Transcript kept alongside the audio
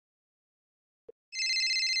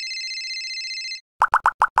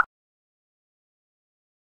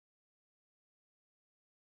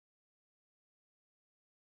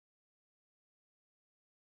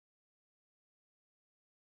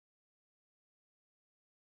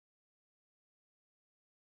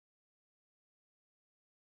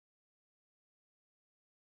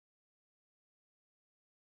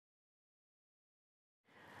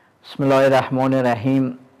بسم الله الرحمن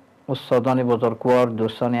الرحیم. استادان بزرگوار،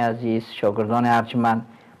 دوستان عزیز، شاگردان ارجمند،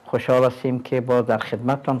 خوشحال هستیم که با در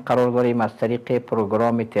خدمتتان قرار داریم از طریق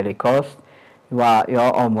پروگرام تلکاست و یا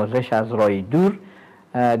آموزش از راه دور.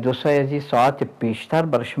 دوستان عزیز، ساعت پیشتر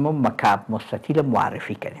برای شما مکعب مستطیل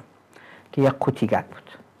معرفی کردیم که یک قوطیگک بود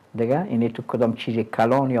دیگه. اینه تو کدام چیز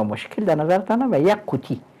کلان یا مشکل در نظرتانه و یک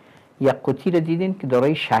قوطی رو دیدین که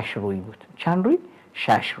دارای 6 روی بود. چند روی؟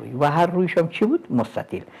 6 روی و هر رویش هم چی بود؟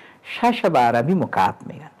 مستطیل. 6 به عربی مکعب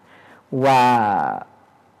میگن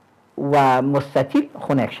و مستطیل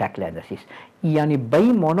خونه یک شکل هندسی است. یعنی به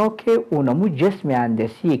این معنا که اونمو جسم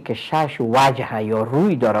هندسی که 6 وجه یا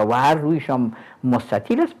روی داره و هر رویش هم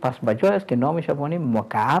مستطیل است، پس بجای است که نامش بانیم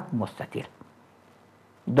مکعب مستطیل.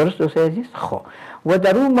 درست دوستان عزیز؟ خب و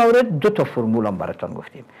در اون مورد دو تا فرمول هم براتون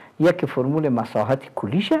گفتیم. یکی فرمول مساحت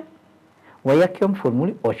کلیشه و یکی هم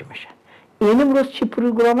فرمول حجمشه. این امروز چی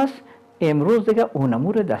پروگرام است؟ امروز دیگه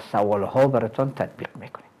اونمو رو در سوالها براتون تطبیق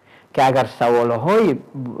میکنیم که اگر سوالهای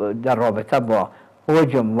در رابطه با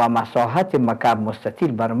حجم و مساحت مکعب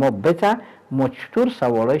مستطیل بر ما بده، ما چطور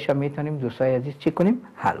سوالایش هم میتونیم دوستان عزیز چی کنیم؟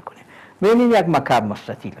 حل کنیم. ببینید یک مکعب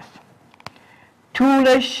مستطیل است.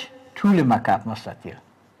 طول مکعب مستطیل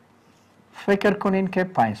فکر کنین که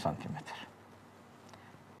 5 سانتی متر.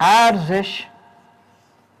 عرضش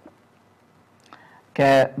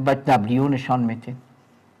که به دبلیو نشان میتین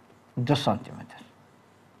 2 سانتی متر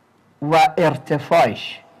و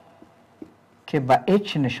ارتفاعش که به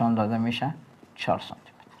اچ نشان داده میشه 4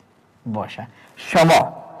 سانتی متر باشه.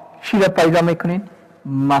 شما چی را پیدا میکنین؟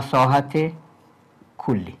 مساحت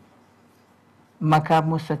کلی مکعب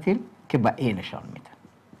مستطیل که به ای نشان میده.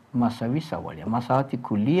 مساوی سوالیه مساحت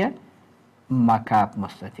کلی مکعب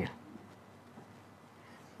مستطیل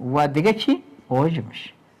و دیگه چی؟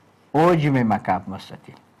 حجمش. حجم مکعب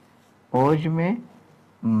مستطیل. حجم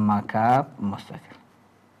مکعب مستطیل.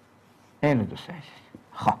 اینو دوست عزیز.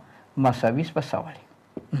 خب مساوی است به سوالی.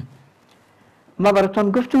 ما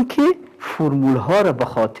براتون گفتم که فرمول ها رو به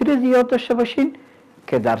خاطر زیاد داشته باشین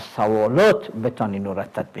که در سوالات بتونین اون را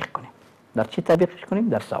تطبیق کنیم. در چی تطبیقش کنیم؟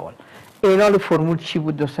 در سوال. اینال فرمول چی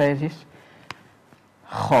بود دوست عزیز؟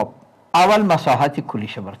 خب اول مساحت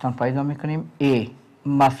کلیش براتون پیدا میکنیم. A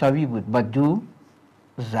مساوی بود با 2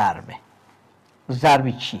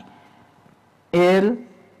 ضرب چی؟ L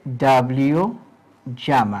W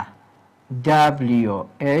جمع W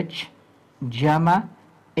H جمع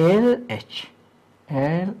L H.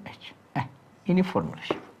 اینی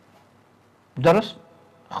فرمولش. درست؟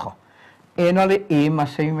 خب اینال A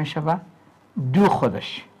مساوی میشه با 2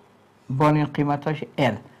 خودش با این قیمتاش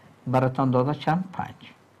L براتون داده چند؟ 5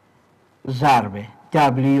 ضرب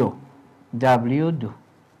W 2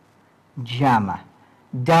 جمع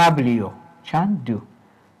W چند؟ 2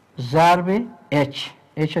 ضرب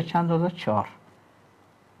H چند داده؟ 4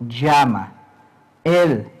 جمع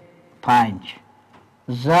L 5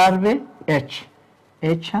 ضرب H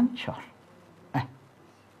چند؟ 4.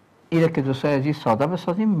 اینه که دوستان عزیز ساده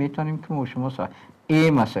بسازیم میتونیم که ما شما ساده. A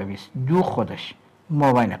مساوی است 2 خودش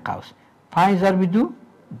مابین قوس 5 ضرب 2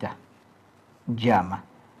 10 جمع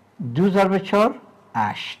 2 ضرب 4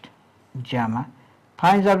 8 جمع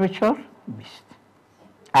 5 ضرب 4 20.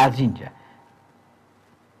 از اینجا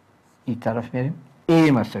این طرف میریم. A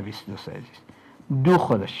مساوی است دوستان عزیز 2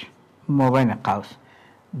 خودش مابین قوس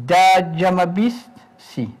 10 جمع 20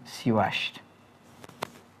 38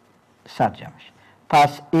 سر جمعش.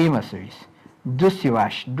 پس A مساوی است 2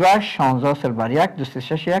 38 2 16 سر بر 1 2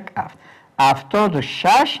 6 1 7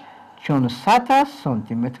 76 چون 100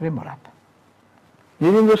 سانتی متر مربع.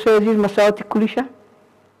 دیدین دوستان عزیز مساحت کلیشه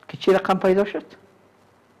که چی رقم پیدا شد؟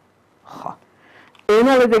 خب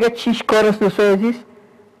اینا رو دیگه چیش کار است دوستان عزیز؟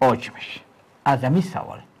 حجمش. از همین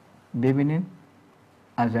سوال ببینین،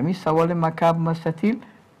 از همین سوال مکعب مستطیل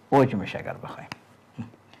حجمش اگر بخوایم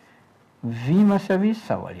V مساوی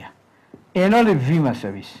سوالیه. اینال V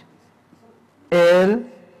مساوی است L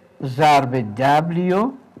ضرب W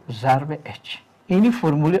ضرب H. اینی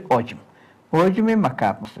فرمول حجم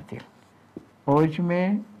مکعب مستطیل.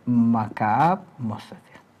 حجم مکعب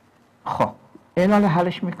مستطیل. خب اینال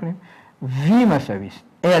حلش میکنیم. V مساوی است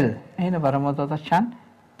L اینو برای ما داده چند؟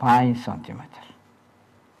 5 سانتی متر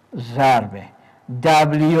ضرب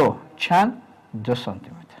W چند؟ 2 سانتی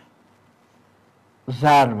متر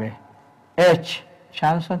ضرب H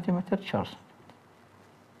چند سانتی متر؟ 4 سانتی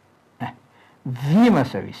متر. V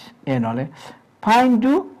مساوی است اینال 5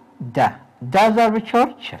 2 10 ضرب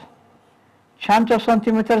 4 40. چند تا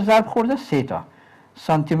سانتی متر ضرب خورده؟ 3 تا.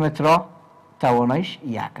 سانتی متر توانایش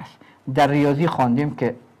 1 است. در ریاضی خواندیم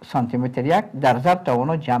که سانتی متر 1 در ضرب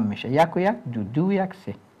توانا جمع میشه. 1 و 1 2 2 و 1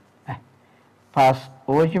 3. پس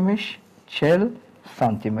حجمش 40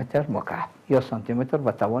 سانتی متر مکعب یا سانتی متر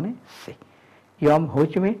به توان 3 یا هم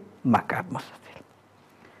حجم مکعب مستطیل.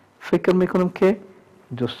 فکر میکنم که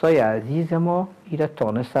دوستای عزیز ما ایره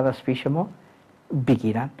تانستن از پیش ما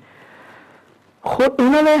بگیرن. خود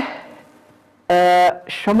ایناله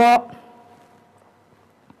شما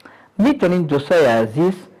میتونین دوستای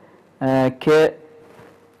عزیز که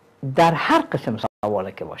در هر قسم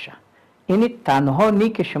سواله که باشه، یعنی تنها نی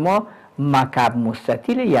که شما مکعب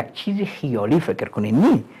مستطیل یک چیز خیالی فکر کنین،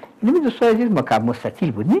 نی اینمی دوستای عزیز مکعب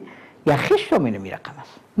مستطیل بود، نی یک خشت هم اینمی رقم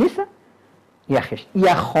است نیست؟ یک خشت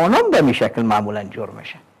یک خانم به این شکل معمولا جور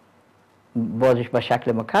میشه، بازش به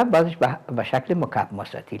شکل مکعب، بازش به شکل مکعب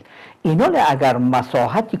مستطیل. اینا اگر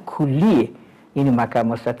مساحت کلی این مکعب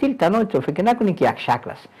مستطیل، تنها تو فکر نکنید که یک شکل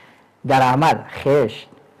است. در عمل خشت،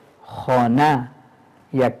 خانه،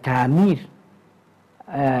 یک تعمیر،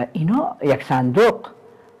 اینا یک صندوق،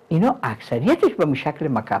 اینا اکثریتش به شکل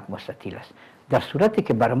مکعب مستطیل است. در صورتی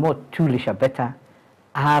که بر ما طولش بته،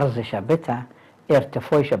 عرضش بته،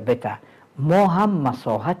 ارتفاعش بته، ما هم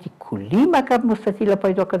مساحت کلی مکعب مستطیل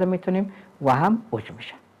پیدا کرده میتونیم و هم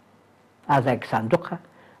حجمش. از یک صندوق،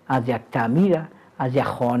 از یک تعمیر، از یک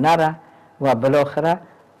خانه را و بالاخره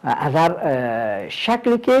از هر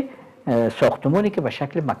شکلی که ساختمانی که به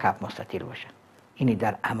شکل مکعب مستطیل باشه. اینی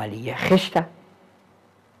در عملیه خشته.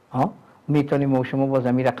 میتونیم و شما با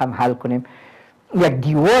زمین رقم حل کنیم. یک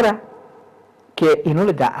دیواره که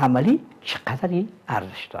اینو در عملی چقدری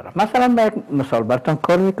ارزش داره. مثلا با یک مثال براتون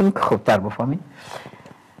کار میکنیم که خوبتر بفهمید.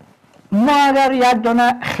 ما اگر یک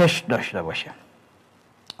دانه خشت داشته باشه،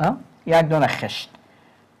 یک دانه خشت،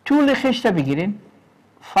 طول خشت بگیرین،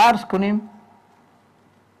 فرض کنیم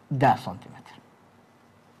 10 سانتی متر،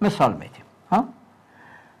 مثال میدیم.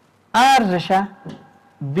 عرضش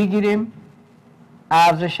بگیریم،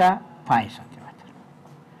 عرضش 5 سانتی متر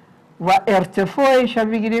و ارتفاعش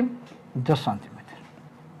بگیریم 2 سانتی متر.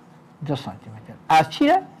 2 سانتی متر از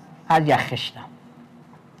چیه؟ از یک خشت.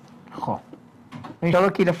 خب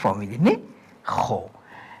انشاءالله که اینو فهمیدید نه؟ خب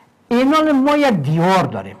اینال ما یک دیوار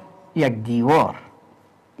داریم، یک دیوار،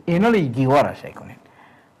 اینال یک دیوار هست کنین،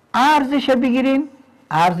 عرضش بگیرین،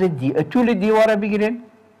 طول دیوار بگیرین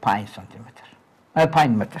 5 سانتی متر،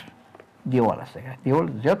 5 متر دیوار هست،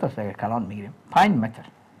 دیوار زیاد هست اگر کلان میگیریم 5 متر.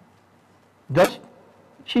 داشت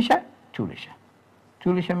چیشه؟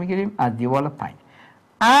 طولشه میگیریم از دیوار 5،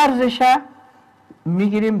 عرضش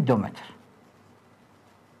میگیریم 2 متر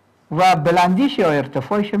و بلندیش یا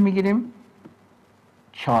ارتفاعش میگیریم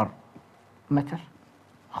 4 متر.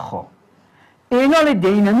 خب اینال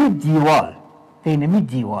دینمی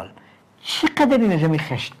دیوال چقدر این نظامی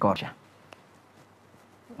خشتکار شه؟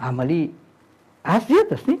 عملی از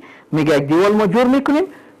زیاد است نی؟ میگه یک دیوال ما جور میکنیم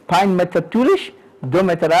 5 متر طولش، 2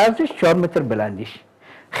 متر عرضش، 4 متر بلندیش.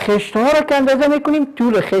 خشت ها را که اندازه میکنیم،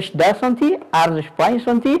 طول خشت 10 سانتی، عرضش 5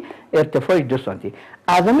 سانتی، ارتفاعش 2 سانتی.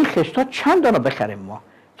 از این خشت ها چند دانه بخریم ما؟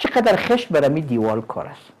 چقدر خشت برای دیوال کار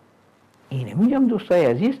است؟ اینه میگم دوستای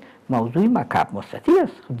عزیز، موضوع مکعب مستطیل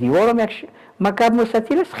است. دیوار هم یک مکعب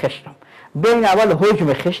مستطیل است، خشت هم. بین اول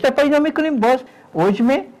حجم خشت پیدا میکنیم، باز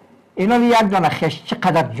حجم اینا یک دانه خشت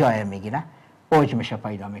چقدر جای میگیره، حجمش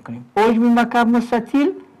پیدا میکنیم. حجم مکعب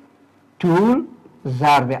مستطیل طول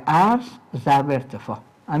ضرب عرض ضرب ارتفاع.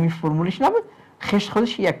 همین فرمولش نبود؟ خشت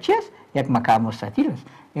خودش یک چی است؟ یک مکعب مستطیل است.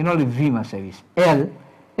 اینا وی مساوی است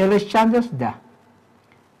الش چند است؟ 10،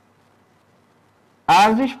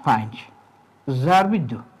 عرضش 5 ضرب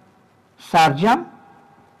 2، سرجم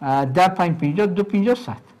 10 5 50 2 50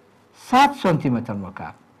 100 سانتی متر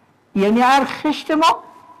مکعب. یعنی هر خشت ما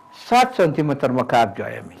 100 سانتی متر مکعب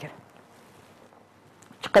جای میگیره.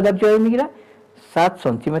 چقدر جای میگیره؟ 100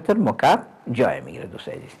 سانتی متر مکعب جای میگیره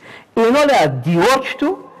دوستای عزیز. اینا از دیوار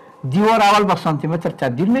چطور؟ دیوار اول با سانتی متر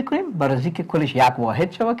تبدیل میکنیم برای اینکه کلش یک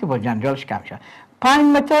واحد شود که با جنجالش کم شود.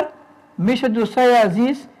 5 متر میشه دوستای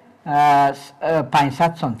عزیز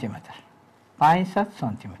 500 سانتی متر. 500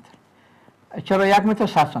 سانتی متر. چرا 1 متر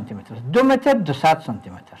 100 سانتی متر، 2 متر 200 سانتی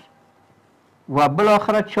متر و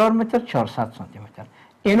بالاخره 4 متر 400 سانتی متر.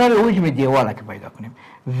 اینا رو حجم دیواره که پیدا کنیم.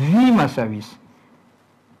 وی مساوی است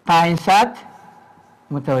 500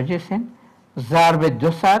 متوجه هستین ضرب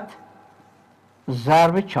 200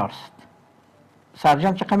 ضرب 400.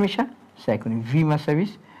 سرجم چقدر میشه؟ سعی کنیم. وی مساوی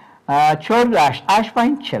است 4 8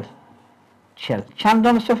 5 40. چند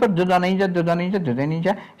دانه صفر؟ 2 دانه اینجا، 2 دانه اینجا، 2 دانه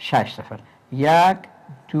اینجا، 6 صفر. 1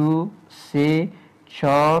 2 3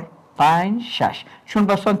 4 5 6. چون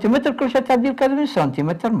با سانتی متر کلش تبدیل کردیم سانتی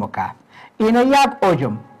متر مکعب. اینا یک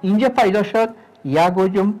حجم اینجا پیدا شد، یک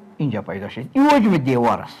حجم اینجا پیدا شد. این حجم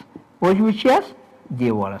دیوار است. حجم چی است؟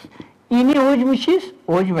 دیوار است. اینی حجم چیست؟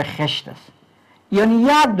 حجم خشت است. یعنی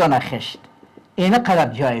یک دانه خشت اینه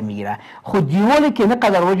قدر جای میگیره. خود دیوالی که اینه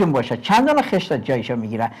قدر حجم باشه چند دانه خشت جایشو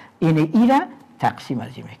میگیره. اینه ایره تقسیم از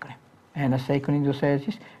این میکنیم. اینه سعی کنین دوستای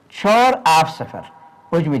عزیز. 4 7 صفر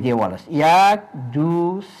حجم دیوال است. 1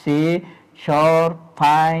 2 3 4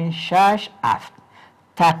 5 6 7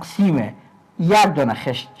 تقسیم یک دانه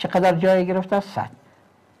خشت چقدر جای گرفته؟ 100.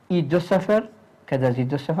 این 2 صفر که از این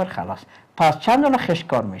 2 صفر خلاص. پس چند دانه خشت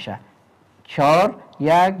کار میشه؟ 4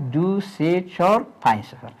 1 2 3 4 5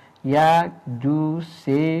 صفر. 1 2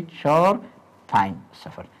 3 4 5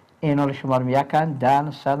 صفر. اینا رو شمار میکنن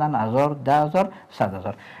 10 100 1000 10000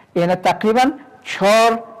 100000. اینا تقریبا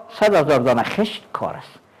 400,000 دانه خشت کار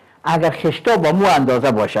است. اگر خشتا با مو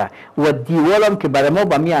اندازه باشه و دیوال هم که برای ما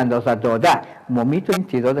با می اندازه داده، ما میتونیم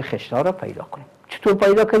تعداد خشتا را پیدا کنیم. چطور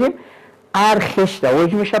پیدا کنیم؟ هر خشت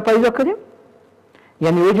حجمش را پیدا کنیم،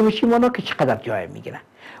 یعنی حجمش چی مانا که چقدر جای میگیره،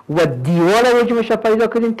 و دیوال حجمش را پیدا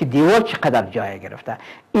کنیم که دیوال چقدر جای گرفته.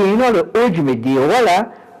 اینا رو حجم دیوال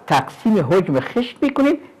تقسیم حجم خشت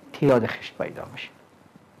میکنیم، تعداد خشت پیدا میشه.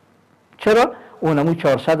 چرا؟ اونمو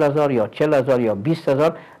 400,000 یا 40,000 یا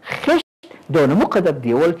 20,000 خشت دانمو قدر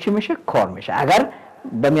دیوال چی میشه؟ کار میشه. اگر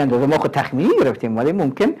به می اندازه ما خود تخمینی گرفتیم، ولی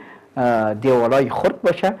ممکن دیوالای خرد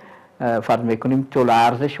باشه، فرض میکنیم طول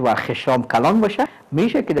عرضش و خشام کلان باشه،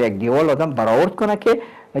 میشه که در یک دیوال آدم برآورد کنه که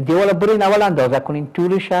دیوال برین اول اندازه کنین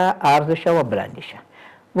طولش عرضش و بلندش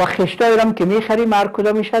و خشتای هم که میخریم هر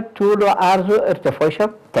کدام میشه طول و عرض و ارتفاعش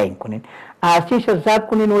تعیین کنین. ارسیش ضرب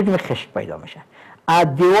کنین حجم خشت پیدا میشه.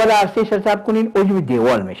 از دیوال ارسیش ضرب کنین حجم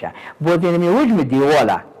دیوال میشه. باز این حجم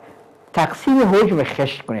دیوال تقسیم حجم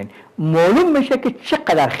خشت کنین، معلوم میشه که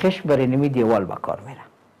چقدر خشت برای نمی دیوال به کار میره.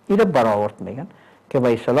 اینو برآورد میگن که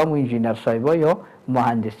به اصطلاح انجینر صاحبا یا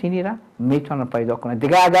مهندسین را میتونن پیدا کنن.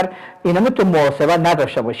 دیگه اگر اینم تو محاسبه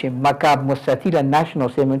نداشته باشیم، مکعب مستطیل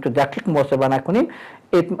نشناسیم، تو دقیق محاسبه نکنیم،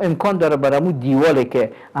 امکان داره برامون دیوالی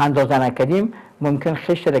که اندازه نکردیم ممکن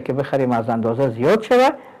خشت را که بخریم از اندازه زیاد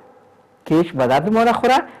شود که هیچ به درد ما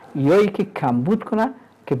نخوره، یا یکی کمبود کنه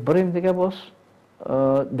که بریم دیگه باز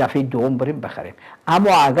دفعه دوم بریم بخریم. اما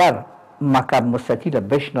اگر مکعب مستطیل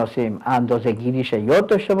بشناسیم، اندازه گیریش یاد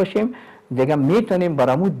داشته باشیم، دیگه میتونیم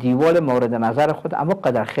برامون دیوال مورد نظر خود اما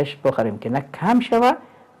قدر خشت بخریم که نه کم شود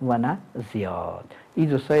و نه زیاد. این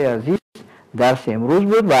دوستای عزیز درس امروز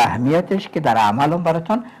بود و اهمیتش که در عمل هم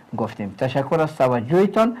براتون گفتیم. تشکر از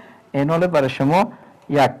توجهتان. اینال برای شما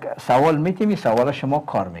یک سوال میتیم، این سوال شما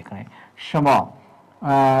کار میکنید. شما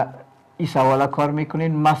این سوال کار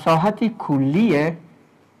میکنین مساحت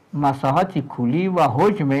کلی و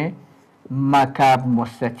حجم مکعب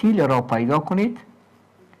مستطیل را پیدا کنید.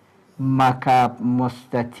 مکعب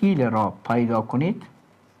مستطیل را پیدا کنید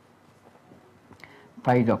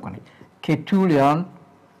که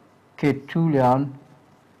طول آن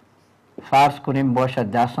فرض کنیم باشد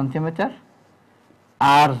 10 سانتی متر،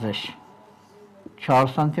 عرضش 4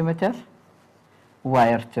 سانتی متر و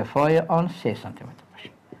ارتفاع آن 3 سانتی متر باشه.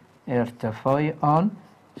 ارتفاع آن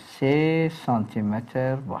 3 سانتی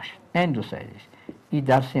متر باشه. این دوست عزیز، این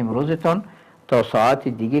درس امروزتان تا ساعت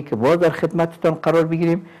دیگه که باز در خدمتتان قرار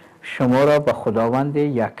بگیریم شما را به خداوند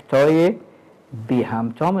یکتای بی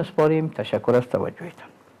همتا میسپاریم. تشکر از توجهتان.